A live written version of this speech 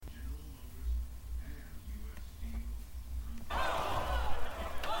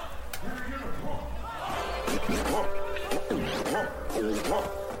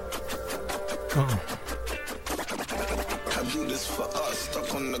do this for us,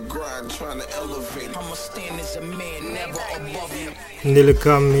 stuck on the grind, trying to elevate. I'ma stand as a man, never above you.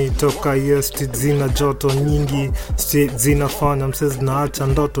 Nilikami toka street zina joto nyingi, street zinafanya msezi naacha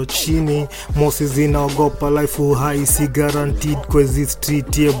ndoto chini, mosi zinaogopa life uhai si guaranteed kwa hizi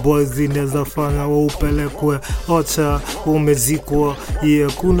street, yeah boys zineza fanya wa upelekwe ocha umezikwa,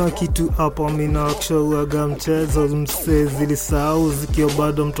 yeah kuna kitu hapa mina akshawaga mchezo msezi lisahau zikiwa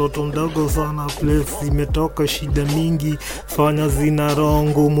bado mtoto mdogo sana, place imetoka shida mingi, fanya zina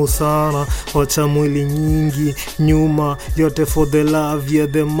rongo musana, wacha mwili nyingi nyuma, yote for the love ya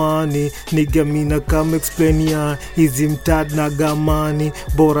the money, nigga mina come explain ya hizi mtad na gamani,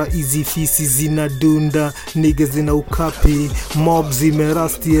 bora hizi fisi zina dunda, nigga zina ukapi, mob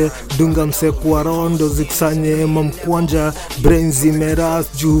zimerastie, dunga mse kwa rondo ziksanye mamkwanja, brain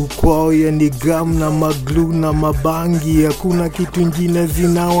zimerast juu kwao ya ni gam na maglu na mabangi, hakuna kitu ingine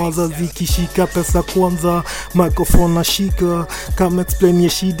zinawaza zikishika pesa kwanza, microphone na shika, kama explain ya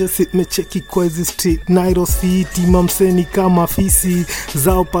shida sit mecheki kwa hizi street, Nairo City mamseni kama fisi,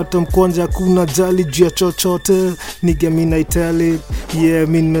 zao pata mkwanja kuna jali juu ya chochote, nigga mina itell it, yeah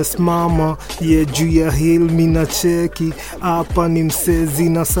mama, yeah juu ya hill mina cheki, hapa ni msezi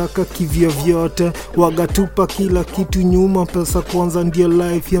na saka kivyo vyote, wagatupa kila kitu nyuma, pesa kwanza ndio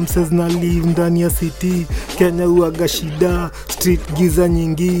life ya msezi na live ndani ya city, Kenya uaga shida, street giza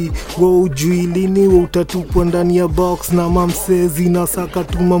nyingi, ujui lini utatupwa ndani ya box, na mamsezi na saka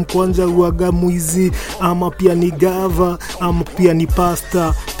tuma mkwanja uaga mwizi, ama pia ni gava, ama pia ni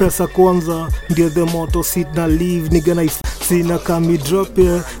pasta, pesa kwanza ndio the motto, sit na live nigga na sina kami drop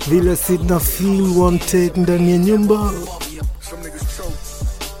ya vile sit na feel one take ndani ya nyumba. Some niggas choke,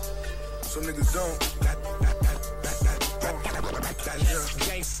 some niggas don't.